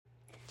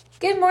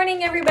Good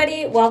morning,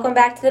 everybody. Welcome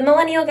back to the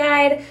Millennial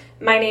Guide.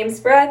 My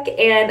name's Brooke,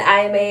 and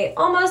I'm a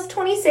almost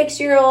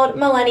 26-year-old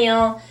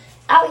millennial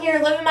out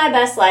here living my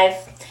best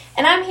life.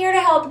 And I'm here to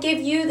help give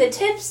you the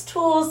tips,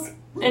 tools,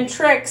 and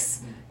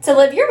tricks to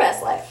live your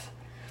best life.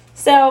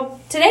 So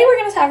today we're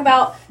going to talk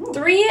about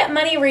 3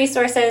 money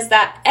resources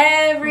that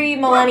every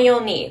millennial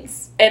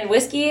needs. And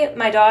Whiskey,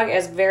 my dog,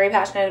 is very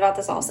passionate about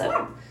this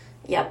also.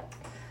 Yep.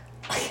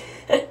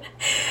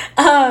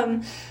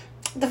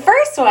 The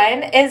first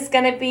one is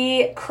going to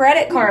be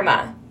Credit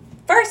Karma.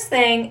 First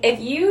thing, if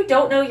you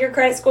don't know your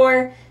credit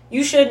score,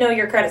 you should know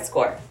your credit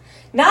score.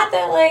 Not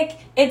that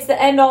it's the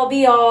end all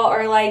be all,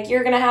 or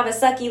you're going to have a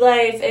sucky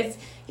life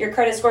if your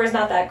credit score is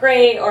not that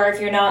great, or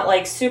if you're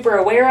not super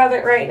aware of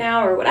it right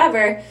now or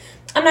whatever.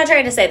 I'm not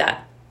trying to say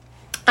that.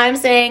 I'm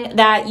saying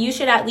that you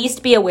should at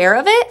least be aware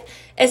of it,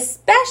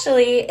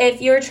 especially if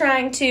you're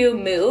trying to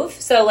move.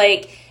 So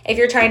if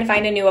you're trying to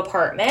find a new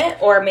apartment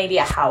or maybe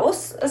a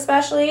house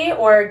especially,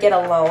 or get a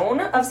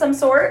loan of some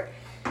sort,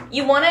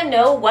 you want to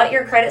know what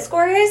your credit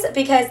score is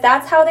because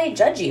that's how they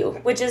judge you,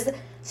 which is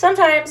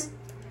sometimes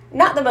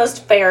not the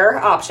most fair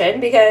option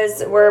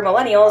because we're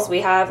millennials.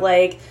 We have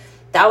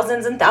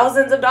thousands and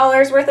thousands of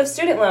dollars worth of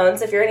student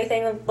loans if you're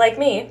anything like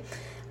me.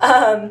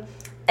 But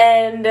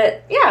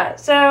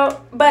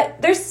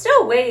there's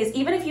still ways,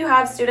 even if you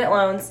have student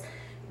loans,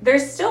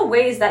 there's still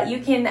ways that you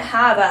can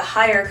have a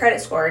higher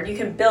credit score and you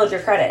can build your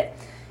credit.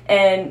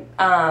 And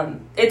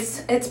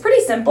it's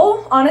pretty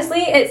simple,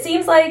 honestly. It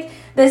seems like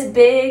this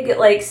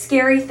big,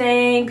 scary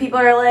thing. People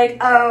are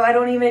oh, I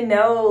don't even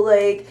know,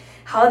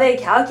 how they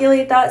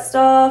calculate that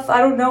stuff. I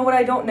don't know what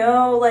I don't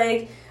know.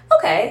 Okay,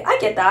 I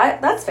get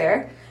that. That's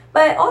fair.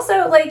 But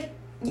also,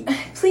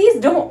 please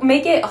don't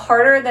make it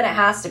harder than it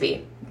has to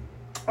be.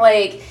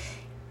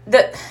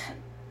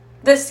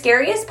 The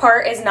scariest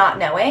part is not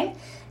knowing.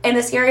 And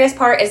the scariest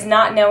part is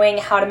not knowing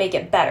how to make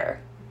it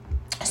better.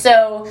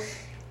 So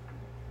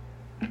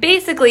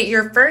basically,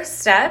 your first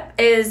step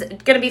is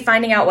going to be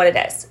finding out what it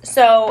is.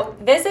 So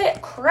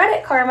visit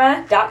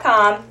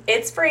creditkarma.com.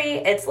 It's free.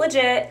 It's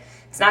legit.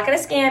 It's not going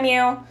to scam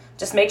you.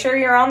 Just make sure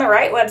you're on the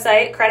right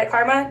website,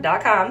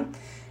 creditkarma.com.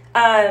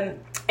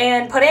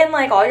 And put in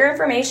all your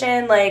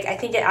information. I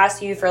think it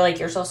asks you for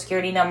your social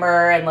security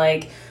number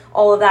and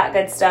all of that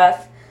good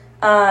stuff.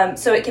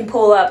 So it can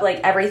pull up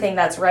everything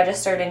that's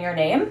registered in your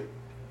name.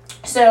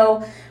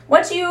 So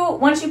once you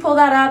pull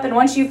that up and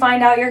once you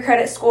find out your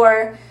credit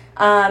score,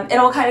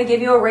 it'll kind of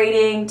give you a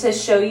rating to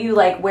show you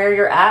where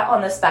you're at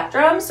on the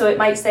spectrum. So it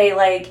might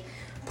say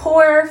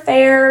poor,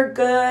 fair,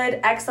 good,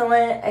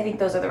 excellent. I think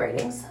those are the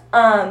ratings.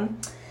 And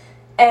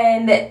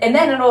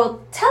then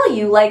it'll tell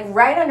you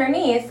right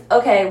underneath,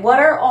 okay, what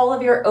are all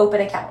of your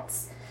open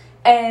accounts?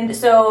 And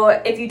so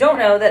if you don't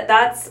know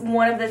that's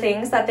one of the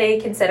things that they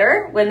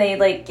consider when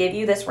they give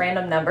you this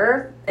random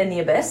number in the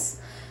abyss,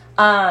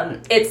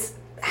 it's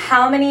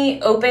how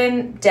many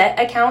open debt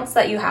accounts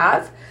that you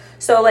have.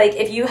 So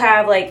if you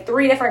have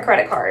 3 different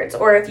credit cards,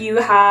 or if you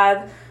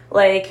have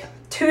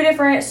 2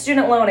 different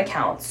student loan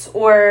accounts,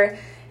 or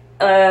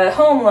a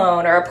home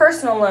loan or a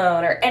personal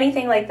loan or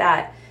anything like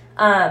that,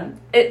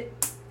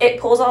 it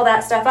pulls all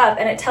that stuff up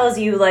and it tells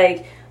you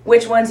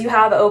which ones you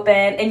have open,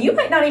 and you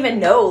might not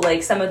even know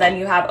some of them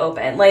you have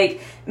open.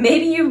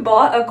 Maybe you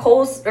bought a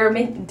Kohl's, or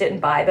maybe didn't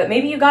buy, but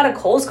maybe you got a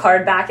Kohl's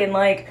card back in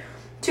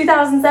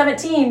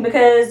 2017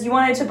 because you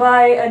wanted to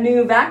buy a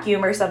new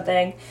vacuum or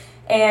something,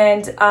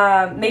 and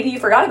maybe you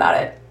forgot about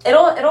it.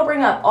 It'll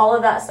bring up all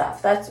of that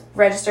stuff that's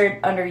registered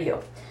under you.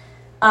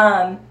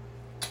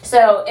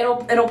 So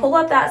it'll pull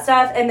up that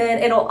stuff, and then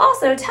it'll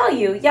also tell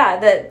you,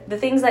 the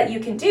things that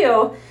you can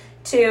do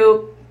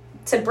to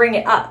bring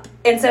it up.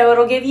 And so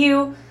it'll give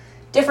you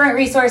different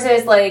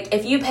resources,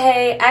 if you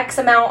pay X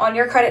amount on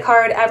your credit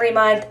card every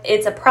month,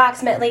 it's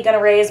approximately going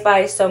to raise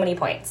by so many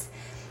points.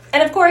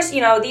 And of course,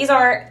 these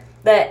aren't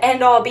the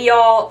end-all,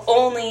 be-all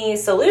only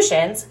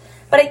solutions,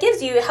 but it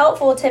gives you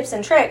helpful tips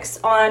and tricks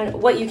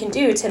on what you can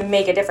do to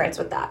make a difference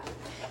with that.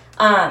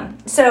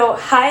 So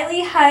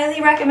highly,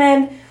 highly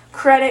recommend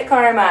Credit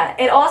Karma.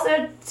 It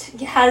also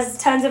has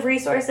tons of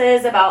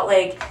resources about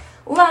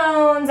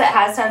loans. It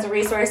has tons of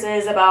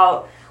resources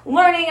about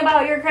learning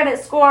about your credit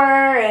score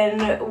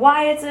and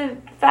why it's a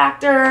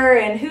factor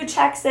and who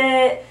checks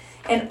it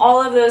and all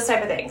of those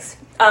type of things.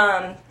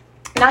 Not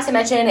to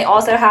mention, it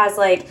also has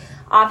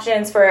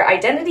options for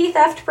identity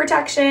theft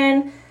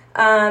protection,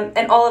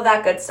 and all of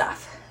that good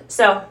stuff.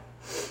 So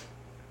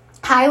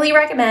highly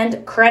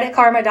recommend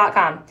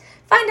creditkarma.com.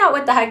 Find out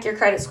what the heck your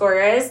credit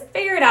score is.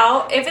 Figure it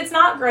out. If it's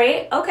not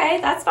great, okay,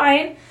 that's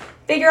fine.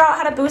 Figure out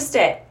how to boost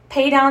it.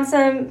 Pay down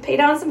some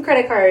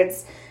credit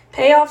cards.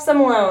 Pay off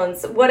some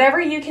loans. Whatever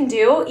you can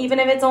do, even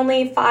if it's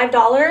only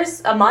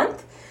 $5 a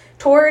month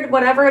toward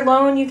whatever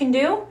loan you can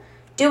do,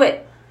 do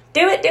it.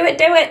 Do it.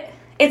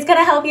 It's going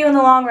to help you in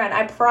the long run.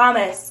 I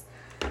promise.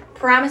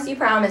 Promise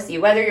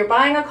you. Whether you're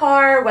buying a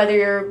car, whether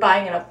you're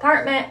buying an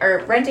apartment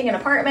or renting an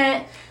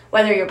apartment,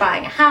 whether you're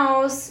buying a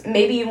house,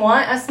 maybe you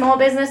want a small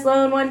business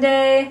loan one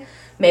day,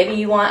 maybe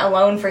you want a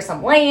loan for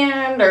some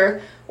land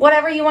or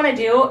whatever you want to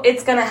do,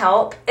 it's going to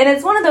help. And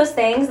it's one of those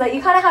things that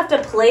you kind of have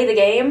to play the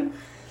game,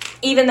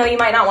 even though you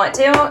might not want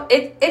to.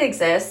 It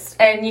exists,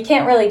 and you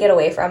can't really get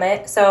away from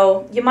it.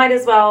 So you might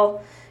as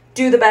well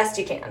do the best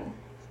you can.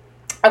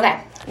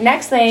 Okay,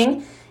 next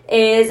thing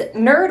is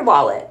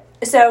NerdWallet.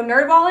 So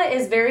NerdWallet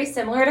is very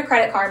similar to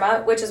Credit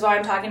Karma, which is why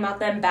I'm talking about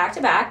them back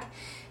to back.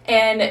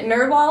 And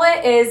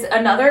NerdWallet is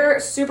another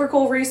super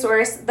cool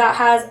resource that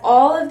has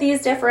all of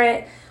these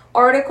different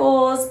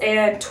articles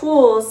and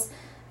tools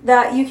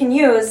that you can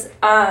use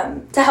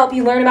to help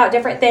you learn about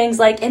different things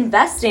like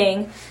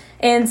investing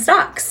in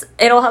stocks.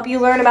 It'll help you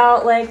learn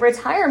about like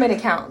retirement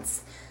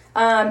accounts.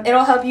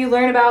 It'll help you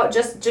learn about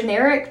just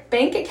generic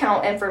bank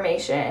account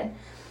information.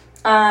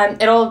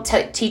 It'll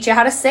teach you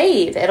how to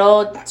save.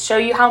 It'll show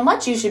you how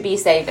much you should be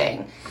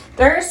saving.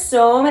 There are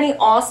so many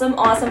awesome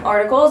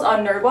articles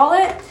on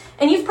NerdWallet,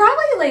 and you've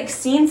probably like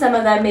seen some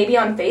of them maybe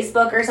on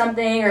Facebook or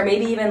something, or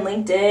maybe even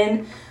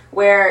LinkedIn,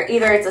 where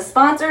either it's a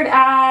sponsored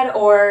ad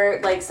or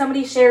like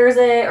somebody shares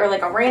it, or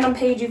like a random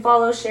page you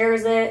follow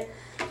shares it.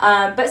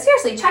 But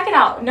seriously, check it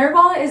out.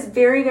 NerdWallet is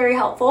very, very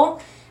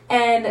helpful.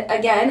 And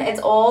again,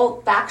 it's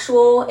all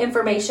factual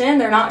information.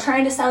 They're not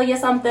trying to sell you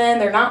something.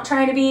 They're not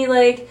trying to be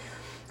like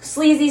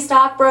sleazy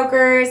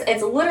stockbrokers.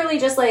 It's literally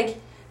just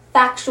like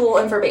factual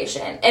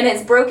information. And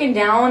it's broken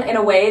down in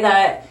a way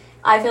that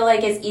I feel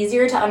like is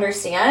easier to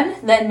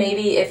understand than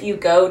maybe if you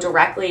go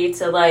directly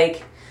to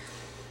like,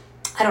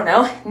 I don't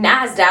know,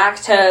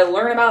 NASDAQ to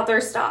learn about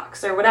their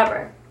stocks or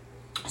whatever.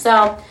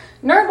 So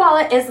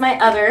NerdWallet is my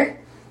other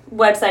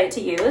website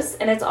to use,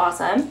 and it's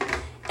awesome.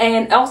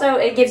 And also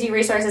it gives you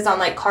resources on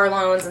like car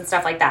loans and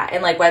stuff like that,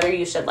 and like whether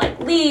you should like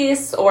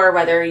lease or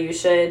whether you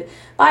should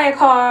buy a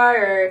car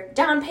or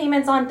down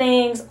payments on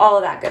things, all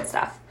of that good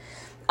stuff.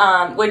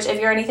 Which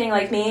if you're anything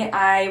like me,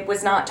 I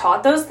was not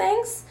taught those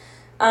things.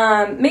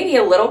 Maybe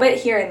a little bit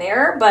here and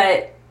there,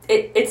 but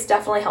it's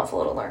definitely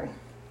helpful to learn.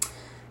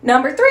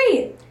 Number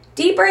 3,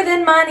 Deeper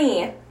Than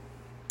Money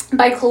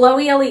by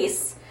Chloe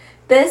Elise.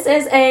 This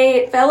is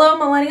a fellow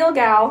millennial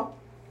gal,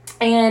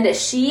 and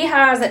she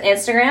has an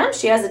Instagram,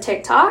 she has a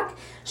TikTok,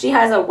 she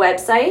has a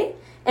website,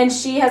 and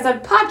she has a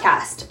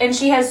podcast. And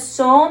she has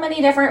so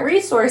many different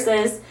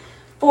resources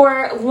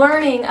for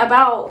learning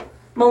about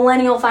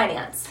millennial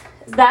finance.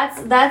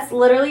 That's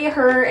literally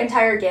her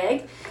entire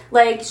gig.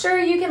 Like, sure,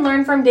 you can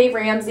learn from Dave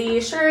Ramsey,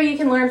 sure, you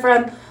can learn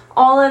from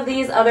all of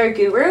these other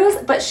gurus,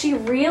 but she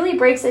really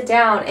breaks it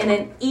down in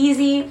an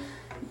easy,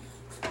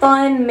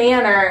 fun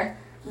manner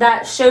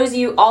that shows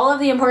you all of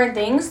the important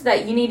things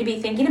that you need to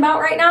be thinking about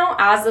right now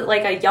as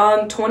like a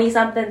young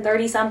 20-something,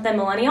 30-something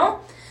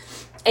millennial.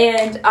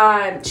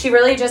 And she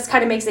really just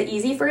kind of makes it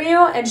easy for you.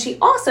 And she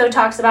also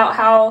talks about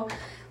how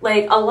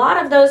like a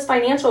lot of those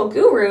financial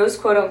gurus,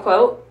 quote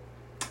unquote,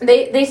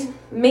 they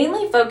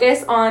mainly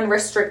focus on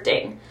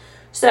restricting.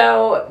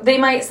 So they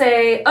might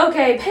say,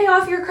 okay, pay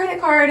off your credit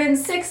card in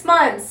 6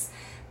 months,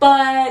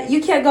 but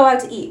you can't go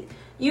out to eat.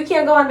 You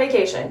can't go on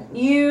vacation.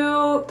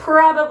 You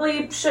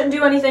probably shouldn't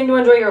do anything to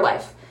enjoy your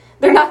life.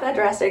 They're not that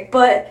drastic,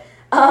 but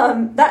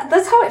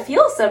that's how it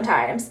feels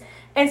sometimes.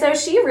 And so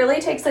she really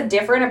takes a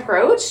different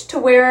approach to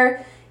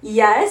where,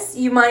 yes,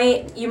 you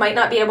might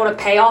not be able to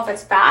pay off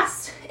as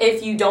fast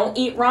if you don't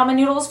eat ramen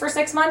noodles for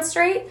 6 months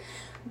straight,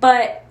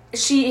 but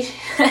she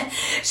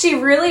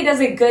really does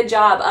a good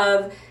job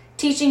of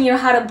teaching you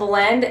how to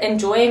blend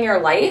enjoying your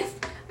life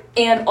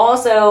and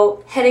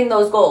also hitting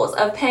those goals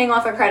of paying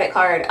off a credit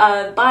card,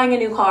 of buying a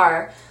new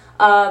car,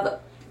 of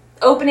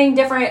opening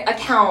different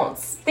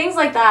accounts, things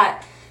like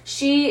that.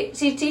 She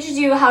teaches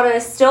you how to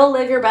still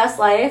live your best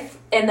life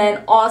and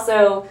then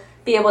also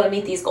be able to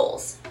meet these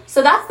goals.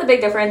 So that's the big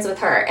difference with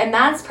her. And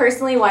that's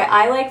personally why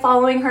I like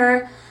following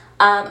her.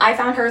 I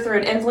found her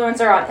through an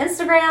influencer on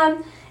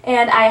Instagram,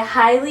 and I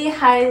highly,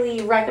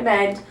 highly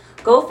recommend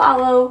go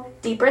follow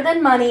Deeper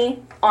Than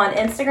Money on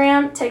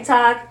Instagram,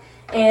 TikTok,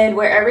 and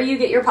wherever you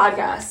get your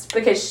podcast,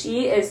 because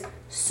she is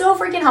so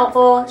freaking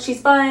helpful.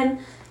 She's fun,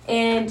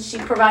 and she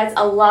provides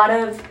a lot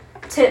of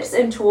tips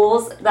and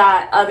tools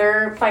that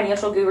other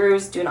financial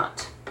gurus do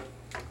not.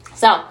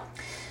 So,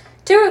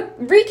 to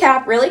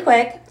recap really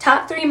quick,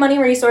 top 3 money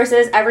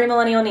resources every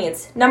millennial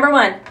needs. Number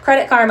 1,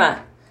 Credit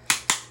Karma.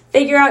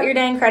 Figure out your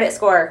dang credit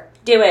score.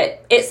 Do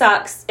it. It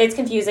sucks. It's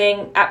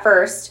confusing at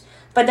first.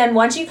 But then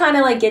once you kind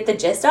of like get the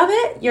gist of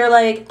it, you're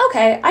like,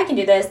 okay, I can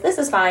do this. This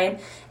is fine.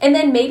 And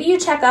then maybe you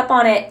check up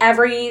on it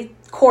every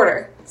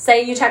quarter.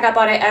 Say you check up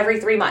on it every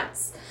 3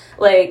 months.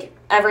 Like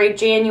every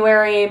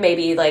January,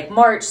 maybe like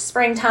March,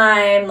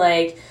 springtime,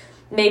 like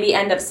maybe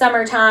end of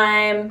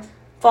summertime,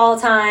 fall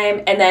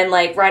time, and then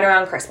like right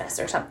around Christmas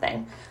or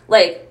something.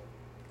 Like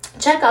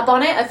check up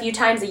on it a few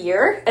times a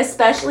year,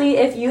 especially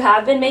if you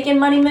have been making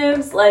money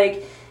moves.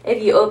 Like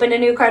if you opened a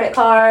new credit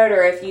card,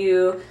 or if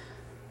you,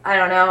 I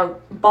don't know,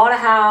 bought a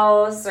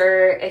house,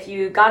 or if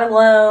you got a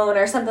loan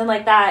or something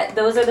like that.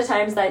 Those are the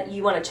times that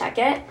you want to check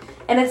it.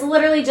 And it's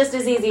literally just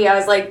as easy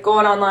as like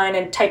going online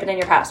and typing in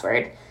your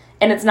password.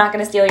 And it's not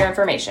going to steal your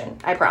information.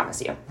 I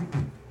promise you.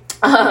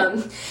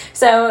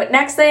 So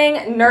next thing,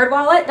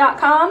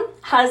 nerdwallet.com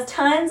has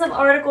tons of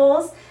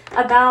articles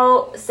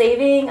about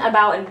saving,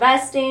 about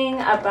investing,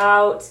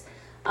 about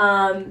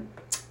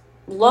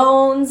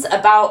loans,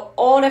 about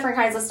all different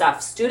kinds of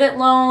stuff. Student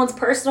loans,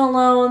 personal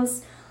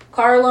loans,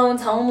 car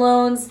loans, home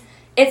loans.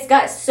 It's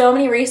got so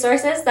many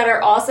resources that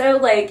are also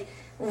like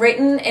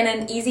written in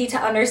an easy to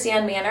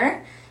understand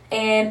manner,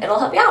 and it'll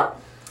help you out.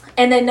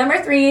 And then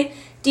number 3,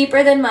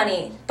 Deeper Than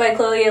Money by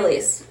Chloe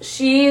Elise.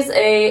 She's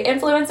a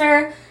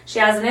influencer. She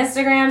has an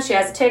Instagram. She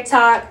has a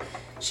TikTok.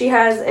 She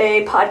has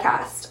a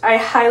podcast. I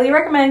highly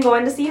recommend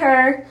going to see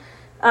her.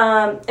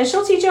 And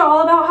she'll teach you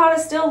all about how to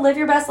still live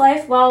your best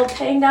life while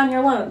paying down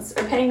your loans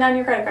or paying down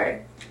your credit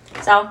card.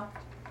 So,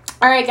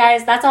 all right,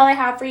 guys, that's all I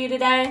have for you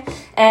today.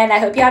 And I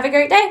hope you have a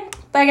great day.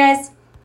 Bye, guys.